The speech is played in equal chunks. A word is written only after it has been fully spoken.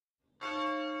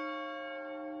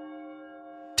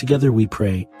Together we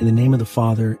pray, in the name of the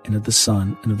Father, and of the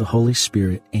Son, and of the Holy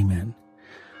Spirit. Amen.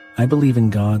 I believe in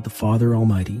God, the Father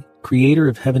Almighty, creator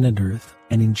of heaven and earth,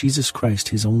 and in Jesus Christ,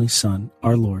 his only Son,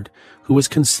 our Lord, who was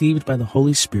conceived by the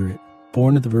Holy Spirit,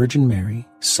 born of the Virgin Mary,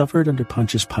 suffered under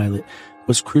Pontius Pilate,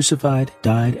 was crucified,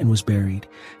 died, and was buried.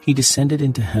 He descended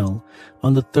into hell.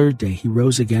 On the third day he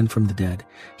rose again from the dead.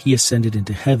 He ascended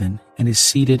into heaven, and is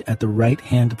seated at the right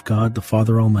hand of God the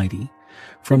Father Almighty.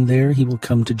 From there he will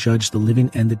come to judge the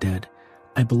living and the dead.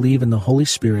 I believe in the Holy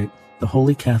Spirit, the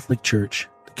Holy Catholic Church,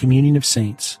 the communion of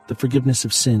saints, the forgiveness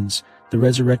of sins, the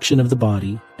resurrection of the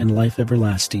body, and life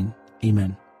everlasting.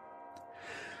 Amen.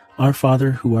 Our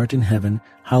Father, who art in heaven,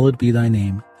 hallowed be thy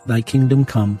name. Thy kingdom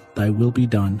come, thy will be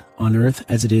done, on earth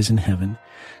as it is in heaven.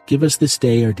 Give us this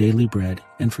day our daily bread,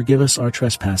 and forgive us our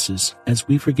trespasses, as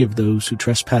we forgive those who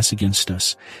trespass against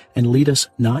us. And lead us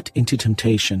not into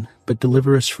temptation, but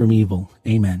deliver us from evil.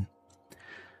 Amen.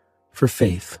 For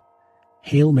faith.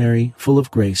 Hail Mary, full of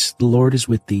grace, the Lord is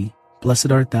with thee.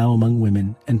 Blessed art thou among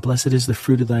women, and blessed is the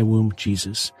fruit of thy womb,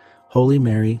 Jesus. Holy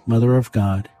Mary, Mother of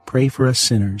God, pray for us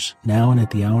sinners, now and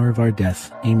at the hour of our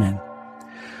death. Amen.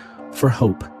 For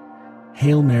hope.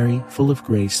 Hail Mary, full of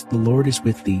grace, the Lord is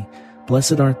with thee.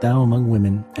 Blessed art thou among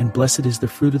women, and blessed is the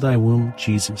fruit of thy womb,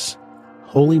 Jesus.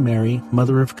 Holy Mary,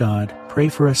 Mother of God, pray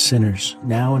for us sinners,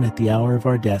 now and at the hour of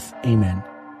our death. Amen.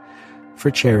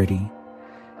 For charity.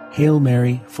 Hail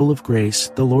Mary, full of grace,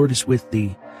 the Lord is with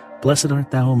thee. Blessed art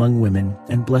thou among women,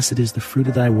 and blessed is the fruit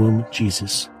of thy womb,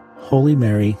 Jesus. Holy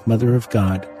Mary, Mother of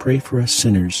God, pray for us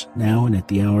sinners, now and at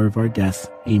the hour of our death.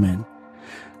 Amen.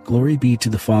 Glory be to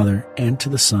the Father, and to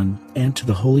the Son, and to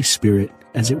the Holy Spirit,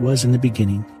 as it was in the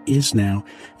beginning, is now,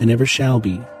 and ever shall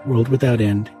be, world without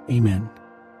end. Amen.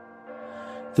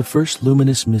 The first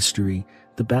luminous mystery,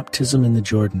 the baptism in the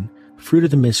Jordan. Fruit of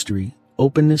the mystery,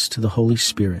 openness to the Holy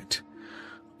Spirit.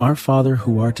 Our Father,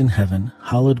 who art in heaven,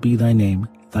 hallowed be thy name.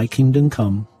 Thy kingdom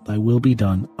come, thy will be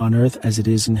done, on earth as it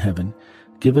is in heaven.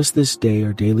 Give us this day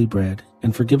our daily bread,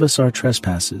 and forgive us our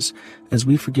trespasses, as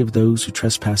we forgive those who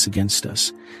trespass against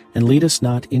us. And lead us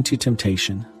not into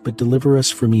temptation, but deliver us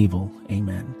from evil.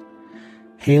 Amen.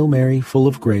 Hail Mary, full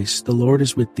of grace, the Lord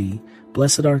is with thee.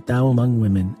 Blessed art thou among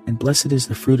women, and blessed is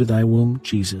the fruit of thy womb,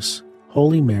 Jesus.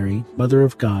 Holy Mary, Mother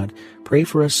of God, pray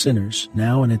for us sinners,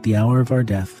 now and at the hour of our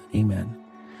death. Amen.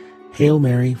 Hail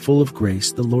Mary, full of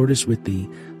grace, the Lord is with thee.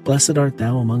 Blessed art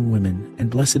thou among women, and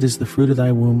blessed is the fruit of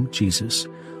thy womb, Jesus.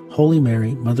 Holy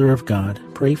Mary, Mother of God,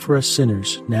 pray for us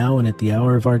sinners, now and at the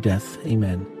hour of our death.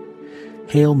 Amen.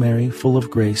 Hail Mary, full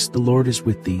of grace, the Lord is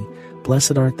with thee.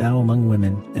 Blessed art thou among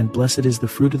women, and blessed is the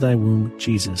fruit of thy womb,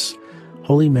 Jesus.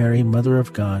 Holy Mary, Mother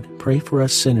of God, pray for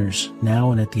us sinners,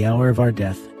 now and at the hour of our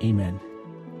death. Amen.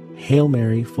 Hail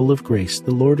Mary, full of grace,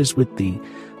 the Lord is with thee.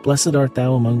 Blessed art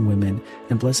thou among women,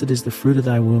 and blessed is the fruit of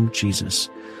thy womb, Jesus.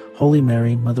 Holy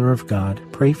Mary, Mother of God,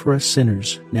 pray for us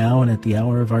sinners, now and at the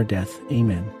hour of our death.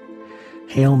 Amen.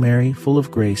 Hail Mary, full of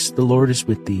grace, the Lord is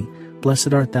with thee.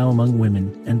 Blessed art thou among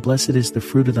women, and blessed is the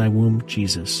fruit of thy womb,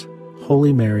 Jesus.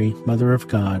 Holy Mary, Mother of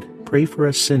God, pray for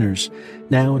us sinners,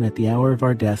 now and at the hour of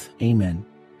our death. Amen.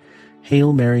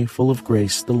 Hail Mary, full of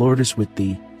grace, the Lord is with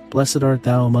thee. Blessed art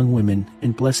thou among women,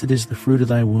 and blessed is the fruit of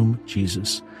thy womb,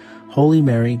 Jesus. Holy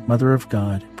Mary, Mother of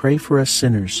God, pray for us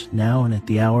sinners, now and at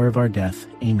the hour of our death.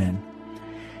 Amen.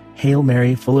 Hail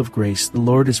Mary, full of grace, the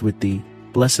Lord is with thee.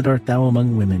 Blessed art thou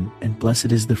among women, and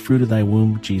blessed is the fruit of thy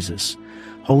womb, Jesus.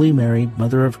 Holy Mary,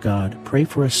 Mother of God, pray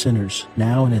for us sinners,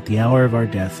 now and at the hour of our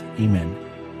death. Amen.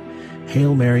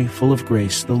 Hail Mary, full of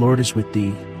grace, the Lord is with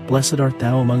thee. Blessed art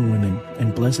thou among women,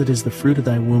 and blessed is the fruit of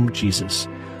thy womb, Jesus.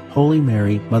 Holy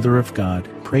Mary, Mother of God,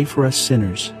 pray for us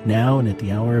sinners, now and at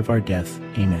the hour of our death.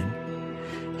 Amen.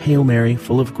 Hail Mary,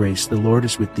 full of grace, the Lord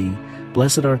is with thee.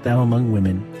 Blessed art thou among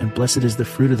women, and blessed is the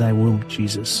fruit of thy womb,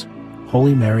 Jesus.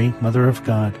 Holy Mary, Mother of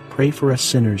God, pray for us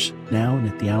sinners, now and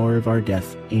at the hour of our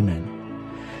death. Amen.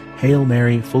 Hail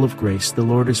Mary, full of grace, the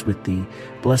Lord is with thee.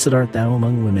 Blessed art thou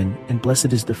among women, and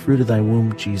blessed is the fruit of thy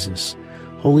womb, Jesus.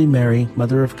 Holy Mary,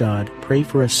 Mother of God, pray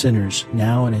for us sinners,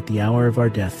 now and at the hour of our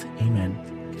death. Amen.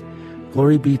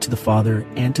 Glory be to the Father,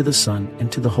 and to the Son,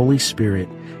 and to the Holy Spirit,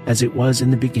 as it was in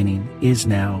the beginning, is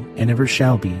now, and ever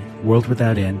shall be, world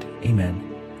without end. Amen.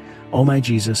 O my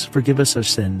Jesus, forgive us our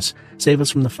sins, save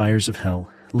us from the fires of hell,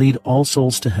 lead all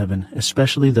souls to heaven,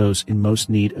 especially those in most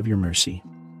need of your mercy.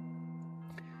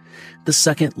 The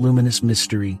second luminous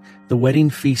mystery, the wedding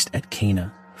feast at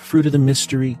Cana. Fruit of the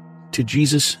mystery, to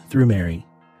Jesus through Mary.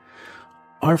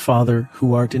 Our Father,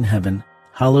 who art in heaven,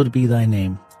 hallowed be thy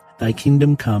name. Thy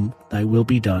kingdom come, thy will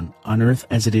be done, on earth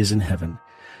as it is in heaven.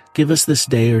 Give us this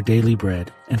day our daily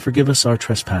bread, and forgive us our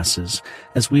trespasses,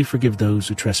 as we forgive those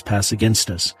who trespass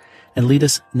against us. And lead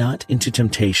us not into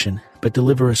temptation, but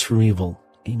deliver us from evil.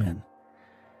 Amen.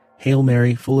 Hail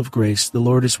Mary, full of grace, the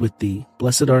Lord is with thee.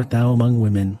 Blessed art thou among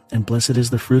women, and blessed is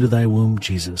the fruit of thy womb,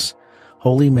 Jesus.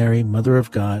 Holy Mary, Mother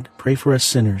of God, pray for us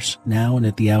sinners, now and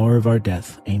at the hour of our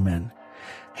death. Amen.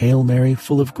 Hail Mary,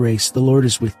 full of grace, the Lord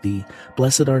is with thee.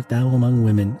 Blessed art thou among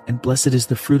women, and blessed is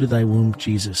the fruit of thy womb,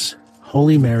 Jesus.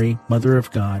 Holy Mary, Mother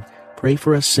of God, pray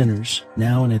for us sinners,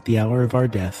 now and at the hour of our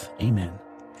death. Amen.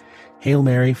 Hail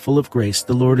Mary, full of grace,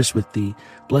 the Lord is with thee.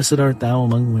 Blessed art thou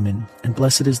among women, and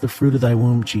blessed is the fruit of thy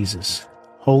womb, Jesus.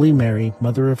 Holy Mary,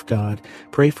 Mother of God,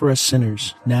 pray for us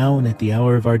sinners, now and at the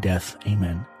hour of our death.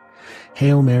 Amen.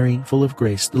 Hail Mary, full of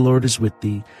grace, the Lord is with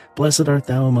thee. Blessed art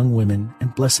thou among women,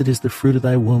 and blessed is the fruit of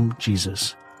thy womb,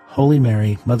 Jesus. Holy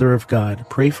Mary, Mother of God,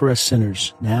 pray for us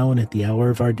sinners, now and at the hour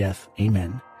of our death.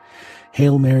 Amen.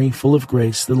 Hail Mary, full of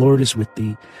grace, the Lord is with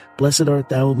thee. Blessed art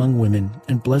thou among women,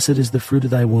 and blessed is the fruit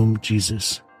of thy womb,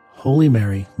 Jesus. Holy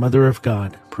Mary, Mother of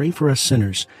God, pray for us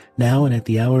sinners, now and at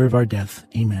the hour of our death.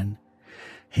 Amen.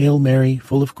 Hail Mary,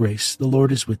 full of grace, the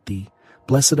Lord is with thee.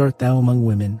 Blessed art thou among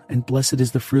women, and blessed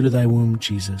is the fruit of thy womb,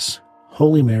 Jesus.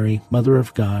 Holy Mary, Mother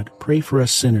of God, pray for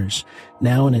us sinners,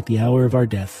 now and at the hour of our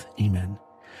death. Amen.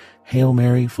 Hail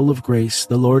Mary, full of grace,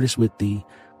 the Lord is with thee.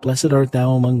 Blessed art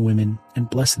thou among women, and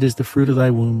blessed is the fruit of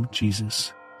thy womb,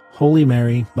 Jesus. Holy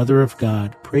Mary, Mother of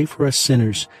God, pray for us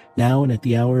sinners, now and at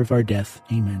the hour of our death.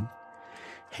 Amen.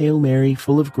 Hail Mary,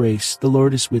 full of grace, the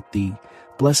Lord is with thee.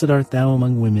 Blessed art thou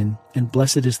among women, and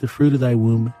blessed is the fruit of thy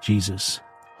womb, Jesus.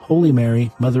 Holy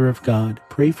Mary, Mother of God,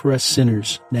 pray for us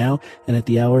sinners, now and at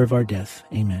the hour of our death.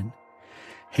 Amen.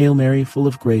 Hail Mary, full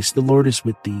of grace, the Lord is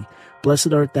with thee.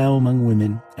 Blessed art thou among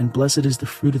women, and blessed is the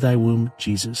fruit of thy womb,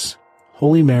 Jesus.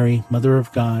 Holy Mary, Mother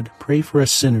of God, pray for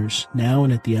us sinners, now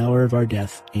and at the hour of our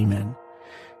death. Amen.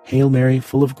 Hail Mary,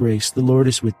 full of grace, the Lord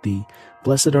is with thee.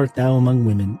 Blessed art thou among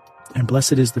women, and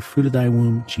blessed is the fruit of thy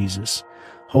womb, Jesus.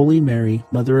 Holy Mary,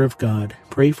 Mother of God,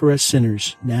 pray for us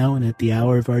sinners, now and at the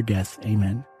hour of our death.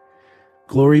 Amen.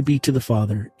 Glory be to the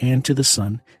Father, and to the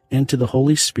Son, and to the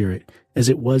Holy Spirit, as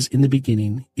it was in the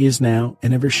beginning, is now,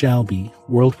 and ever shall be,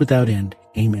 world without end.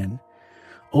 Amen.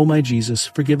 O my Jesus,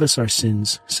 forgive us our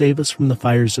sins, save us from the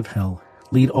fires of hell,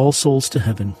 lead all souls to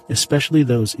heaven, especially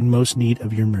those in most need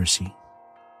of your mercy.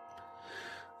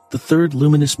 The third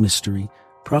luminous mystery,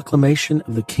 proclamation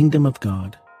of the kingdom of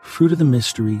God. Fruit of the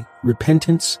mystery,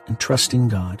 repentance and trusting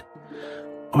God.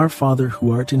 Our Father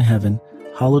who art in heaven,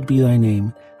 hallowed be thy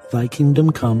name. Thy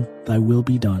kingdom come, thy will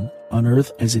be done, on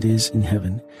earth as it is in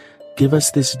heaven. Give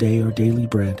us this day our daily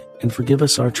bread, and forgive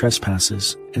us our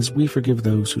trespasses, as we forgive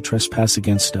those who trespass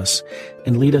against us.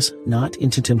 And lead us not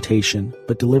into temptation,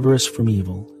 but deliver us from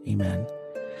evil. Amen.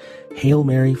 Hail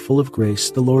Mary, full of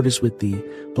grace, the Lord is with thee.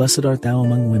 Blessed art thou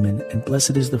among women, and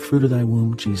blessed is the fruit of thy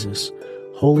womb, Jesus.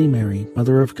 Holy Mary,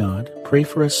 Mother of God, pray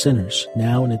for us sinners,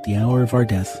 now and at the hour of our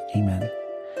death. Amen.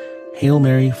 Hail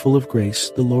Mary, full of grace,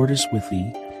 the Lord is with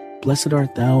thee. Blessed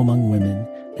art thou among women,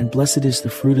 and blessed is the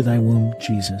fruit of thy womb,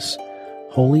 Jesus.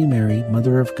 Holy Mary,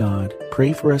 Mother of God,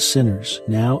 pray for us sinners,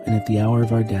 now and at the hour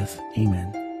of our death.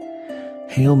 Amen.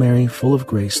 Hail Mary, full of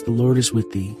grace, the Lord is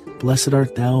with thee. Blessed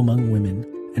art thou among women,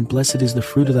 and blessed is the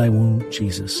fruit of thy womb,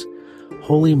 Jesus.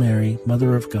 Holy Mary,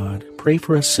 Mother of God, pray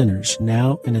for us sinners,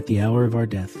 now and at the hour of our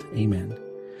death. Amen.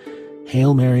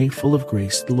 Hail Mary, full of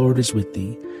grace, the Lord is with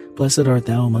thee. Blessed art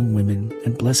thou among women,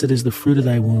 and blessed is the fruit of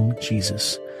thy womb,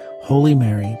 Jesus. Holy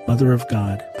Mary, Mother of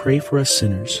God, pray for us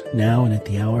sinners, now and at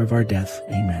the hour of our death.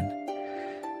 Amen.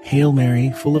 Hail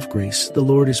Mary, full of grace, the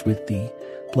Lord is with thee.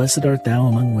 Blessed art thou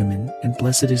among women, and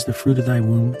blessed is the fruit of thy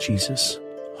womb, Jesus.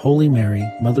 Holy Mary,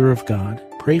 Mother of God,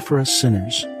 pray for us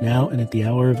sinners, now and at the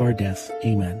hour of our death.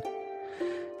 Amen.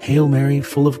 Hail Mary,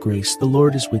 full of grace, the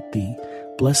Lord is with thee.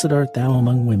 Blessed art thou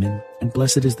among women, and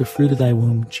blessed is the fruit of thy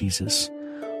womb, Jesus.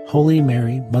 Holy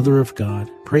Mary, Mother of God,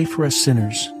 pray for us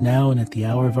sinners, now and at the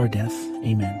hour of our death.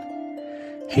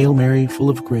 Amen. Hail Mary, full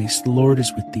of grace, the Lord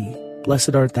is with thee.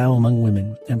 Blessed art thou among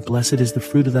women, and blessed is the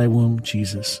fruit of thy womb,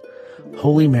 Jesus.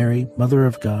 Holy Mary, Mother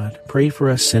of God, pray for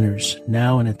us sinners,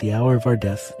 now and at the hour of our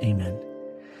death. Amen.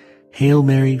 Hail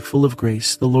Mary, full of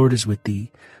grace, the Lord is with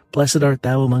thee. Blessed art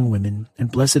thou among women, and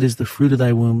blessed is the fruit of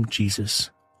thy womb,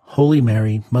 Jesus. Holy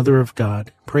Mary, Mother of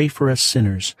God, pray for us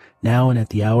sinners, now and at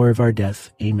the hour of our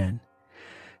death. Amen.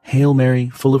 Hail Mary,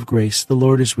 full of grace, the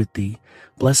Lord is with thee.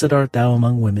 Blessed art thou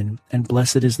among women, and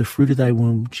blessed is the fruit of thy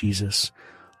womb, Jesus.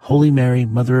 Holy Mary,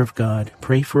 Mother of God,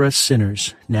 pray for us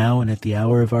sinners, now and at the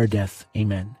hour of our death.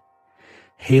 Amen.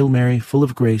 Hail Mary, full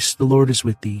of grace, the Lord is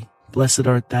with thee. Blessed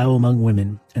art thou among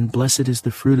women, and blessed is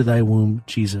the fruit of thy womb,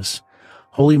 Jesus.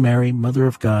 Holy Mary, Mother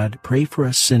of God, pray for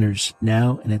us sinners,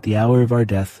 now and at the hour of our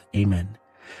death. Amen.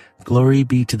 Glory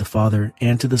be to the Father,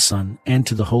 and to the Son, and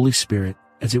to the Holy Spirit,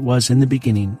 as it was in the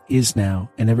beginning, is now,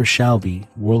 and ever shall be,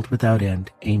 world without end.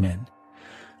 Amen.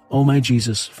 O my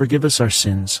Jesus, forgive us our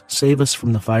sins, save us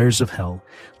from the fires of hell,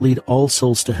 lead all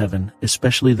souls to heaven,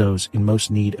 especially those in most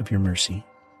need of your mercy.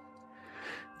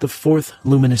 The fourth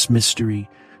luminous mystery,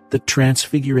 the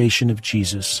Transfiguration of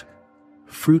Jesus.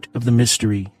 Fruit of the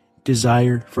mystery,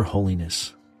 desire for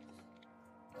holiness.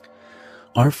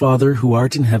 Our Father, who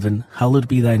art in heaven, hallowed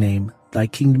be thy name. Thy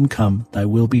kingdom come, thy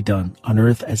will be done, on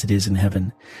earth as it is in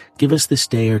heaven. Give us this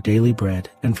day our daily bread,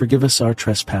 and forgive us our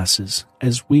trespasses,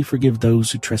 as we forgive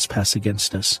those who trespass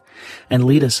against us. And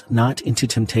lead us not into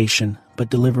temptation, but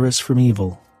deliver us from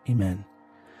evil. Amen.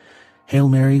 Hail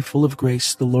Mary, full of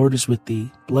grace, the Lord is with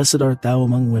thee. Blessed art thou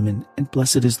among women, and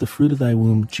blessed is the fruit of thy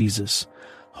womb, Jesus.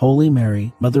 Holy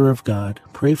Mary, Mother of God,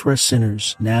 pray for us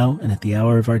sinners, now and at the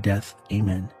hour of our death.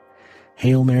 Amen.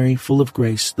 Hail Mary, full of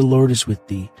grace, the Lord is with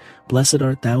thee. Blessed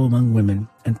art thou among women,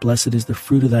 and blessed is the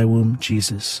fruit of thy womb,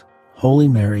 Jesus. Holy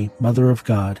Mary, Mother of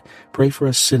God, pray for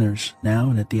us sinners, now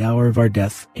and at the hour of our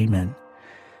death. Amen.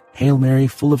 Hail Mary,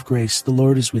 full of grace, the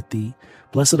Lord is with thee.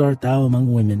 Blessed art thou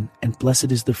among women, and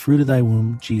blessed is the fruit of thy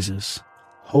womb, Jesus.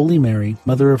 Holy Mary,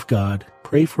 Mother of God,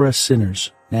 pray for us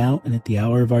sinners, now and at the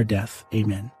hour of our death.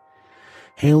 Amen.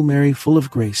 Hail Mary, full of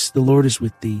grace, the Lord is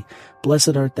with thee.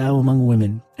 Blessed art thou among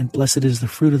women, and blessed is the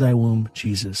fruit of thy womb,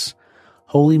 Jesus.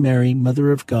 Holy Mary,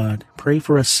 Mother of God, pray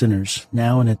for us sinners,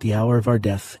 now and at the hour of our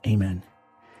death. Amen.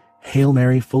 Hail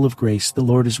Mary, full of grace, the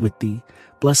Lord is with thee.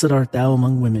 Blessed art thou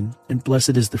among women, and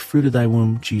blessed is the fruit of thy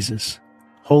womb, Jesus.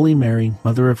 Holy Mary,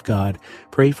 Mother of God,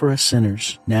 pray for us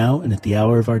sinners, now and at the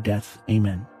hour of our death.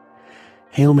 Amen.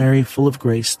 Hail Mary, full of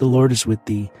grace, the Lord is with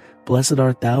thee. Blessed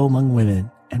art thou among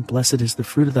women, and blessed is the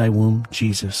fruit of thy womb,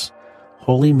 Jesus.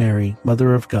 Holy Mary,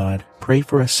 Mother of God, pray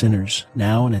for us sinners,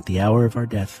 now and at the hour of our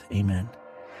death. Amen.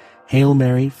 Hail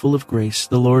Mary, full of grace,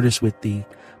 the Lord is with thee.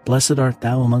 Blessed art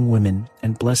thou among women,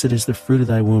 and blessed is the fruit of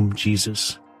thy womb,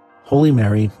 Jesus. Holy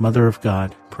Mary, Mother of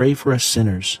God, pray for us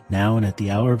sinners, now and at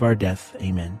the hour of our death.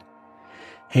 Amen.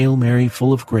 Hail Mary,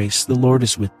 full of grace, the Lord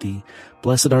is with thee.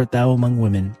 Blessed art thou among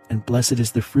women, and blessed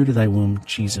is the fruit of thy womb,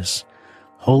 Jesus.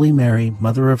 Holy Mary,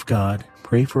 Mother of God,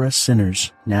 pray for us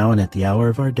sinners, now and at the hour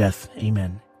of our death.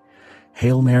 Amen.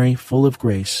 Hail Mary, full of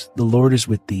grace, the Lord is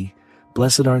with thee.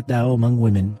 Blessed art thou among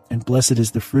women, and blessed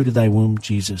is the fruit of thy womb,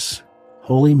 Jesus.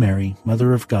 Holy Mary,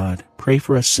 Mother of God, pray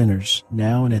for us sinners,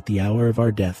 now and at the hour of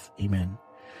our death. Amen.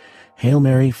 Hail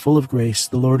Mary, full of grace,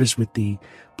 the Lord is with thee.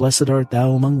 Blessed art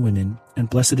thou among women, and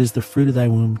blessed is the fruit of thy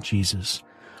womb, Jesus.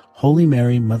 Holy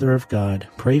Mary, Mother of God,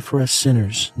 pray for us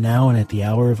sinners, now and at the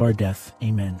hour of our death.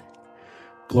 Amen.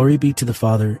 Glory be to the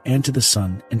Father, and to the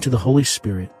Son, and to the Holy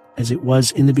Spirit, as it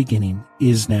was in the beginning,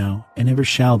 is now, and ever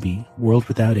shall be, world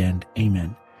without end.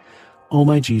 Amen. O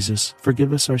my Jesus,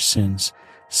 forgive us our sins,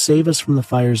 save us from the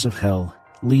fires of hell,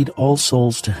 lead all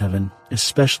souls to heaven,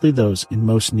 especially those in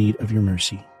most need of your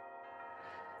mercy.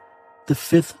 The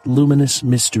fifth luminous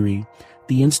mystery,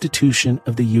 the institution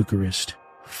of the Eucharist.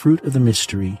 Fruit of the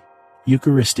mystery,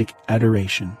 Eucharistic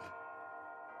adoration.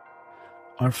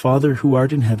 Our Father, who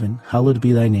art in heaven, hallowed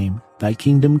be thy name. Thy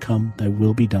kingdom come, thy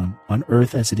will be done, on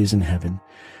earth as it is in heaven.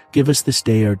 Give us this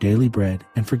day our daily bread,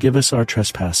 and forgive us our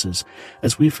trespasses,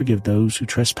 as we forgive those who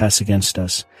trespass against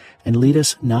us. And lead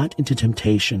us not into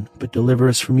temptation, but deliver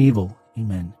us from evil.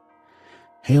 Amen.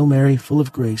 Hail Mary, full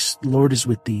of grace, the Lord is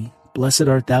with thee. Blessed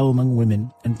art thou among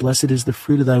women, and blessed is the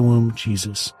fruit of thy womb,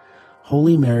 Jesus.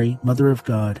 Holy Mary, Mother of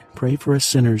God, pray for us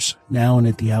sinners, now and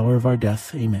at the hour of our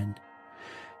death. Amen.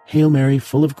 Hail Mary,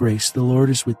 full of grace, the Lord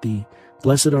is with thee.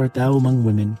 Blessed art thou among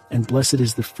women, and blessed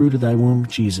is the fruit of thy womb,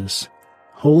 Jesus.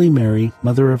 Holy Mary,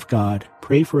 Mother of God,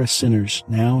 pray for us sinners,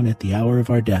 now and at the hour of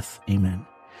our death. Amen.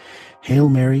 Hail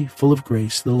Mary, full of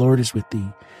grace, the Lord is with thee.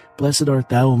 Blessed art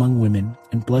thou among women,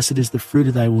 and blessed is the fruit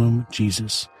of thy womb,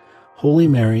 Jesus. Holy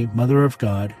Mary, Mother of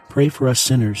God, pray for us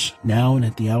sinners, now and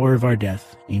at the hour of our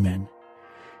death. Amen.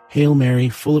 Hail Mary,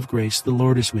 full of grace, the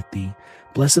Lord is with thee.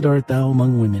 Blessed art thou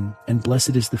among women, and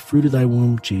blessed is the fruit of thy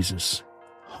womb, Jesus.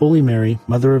 Holy Mary,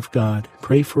 Mother of God,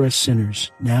 pray for us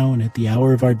sinners, now and at the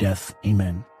hour of our death.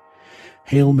 Amen.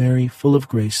 Hail Mary, full of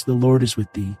grace, the Lord is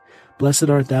with thee. Blessed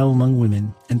art thou among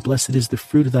women, and blessed is the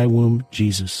fruit of thy womb,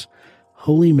 Jesus.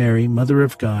 Holy Mary, Mother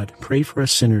of God, pray for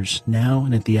us sinners, now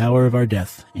and at the hour of our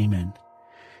death. Amen.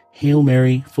 Hail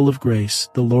Mary, full of grace,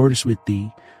 the Lord is with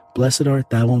thee. Blessed art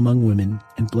thou among women,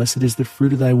 and blessed is the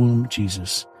fruit of thy womb,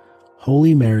 Jesus.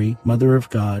 Holy Mary, Mother of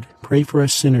God, pray for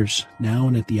us sinners, now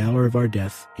and at the hour of our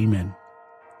death. Amen.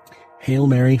 Hail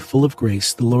Mary, full of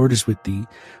grace, the Lord is with thee.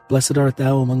 Blessed art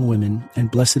thou among women,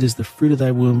 and blessed is the fruit of thy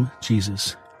womb,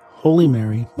 Jesus. Holy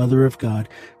Mary, Mother of God,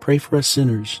 pray for us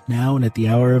sinners, now and at the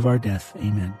hour of our death.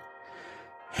 Amen.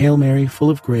 Hail Mary, full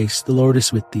of grace, the Lord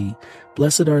is with thee.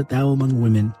 Blessed art thou among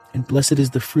women, and blessed is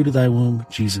the fruit of thy womb,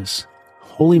 Jesus.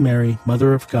 Holy Mary,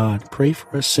 Mother of God, pray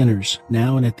for us sinners,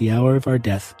 now and at the hour of our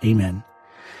death. Amen.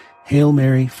 Hail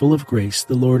Mary, full of grace,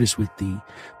 the Lord is with thee.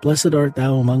 Blessed art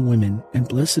thou among women, and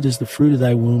blessed is the fruit of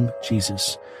thy womb,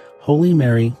 Jesus. Holy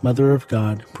Mary, Mother of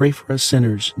God, pray for us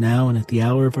sinners, now and at the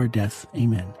hour of our death.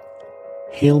 Amen.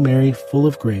 Hail Mary, full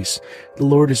of grace, the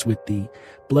Lord is with thee.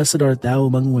 Blessed art thou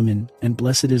among women, and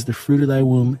blessed is the fruit of thy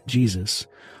womb, Jesus.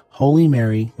 Holy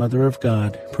Mary, Mother of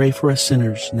God, pray for us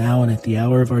sinners, now and at the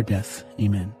hour of our death.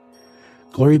 Amen.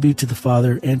 Glory be to the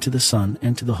Father, and to the Son,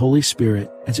 and to the Holy Spirit,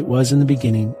 as it was in the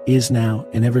beginning, is now,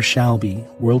 and ever shall be,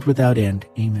 world without end.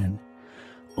 Amen.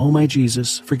 O my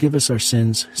Jesus, forgive us our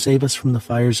sins, save us from the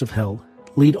fires of hell.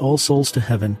 Lead all souls to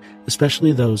heaven,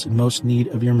 especially those in most need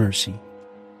of your mercy.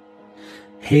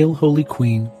 Hail, Holy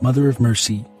Queen, Mother of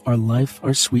Mercy, our life,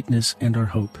 our sweetness, and our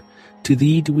hope. To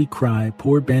thee do we cry,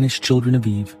 poor banished children of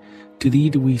Eve. To thee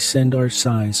do we send our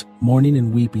sighs, mourning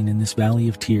and weeping in this valley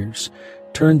of tears.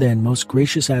 Turn then, most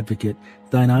gracious Advocate,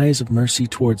 thine eyes of mercy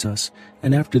towards us,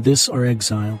 and after this our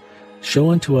exile,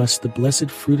 show unto us the blessed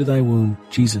fruit of thy womb,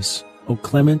 Jesus. O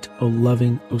clement, O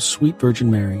loving, O sweet Virgin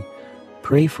Mary,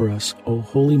 pray for us, O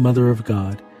Holy Mother of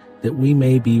God, that we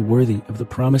may be worthy of the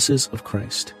promises of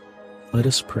Christ. Let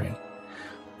us pray.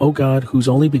 O God, whose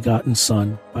only begotten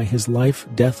Son, by his life,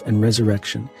 death, and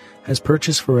resurrection, has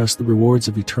purchased for us the rewards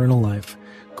of eternal life,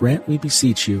 grant, we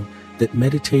beseech you, that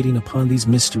meditating upon these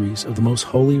mysteries of the most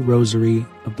holy Rosary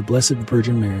of the Blessed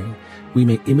Virgin Mary, we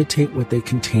may imitate what they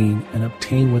contain and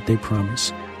obtain what they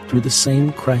promise. Through the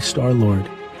same Christ our Lord.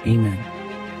 Amen.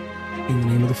 In the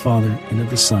name of the Father, and of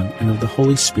the Son, and of the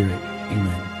Holy Spirit.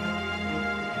 Amen.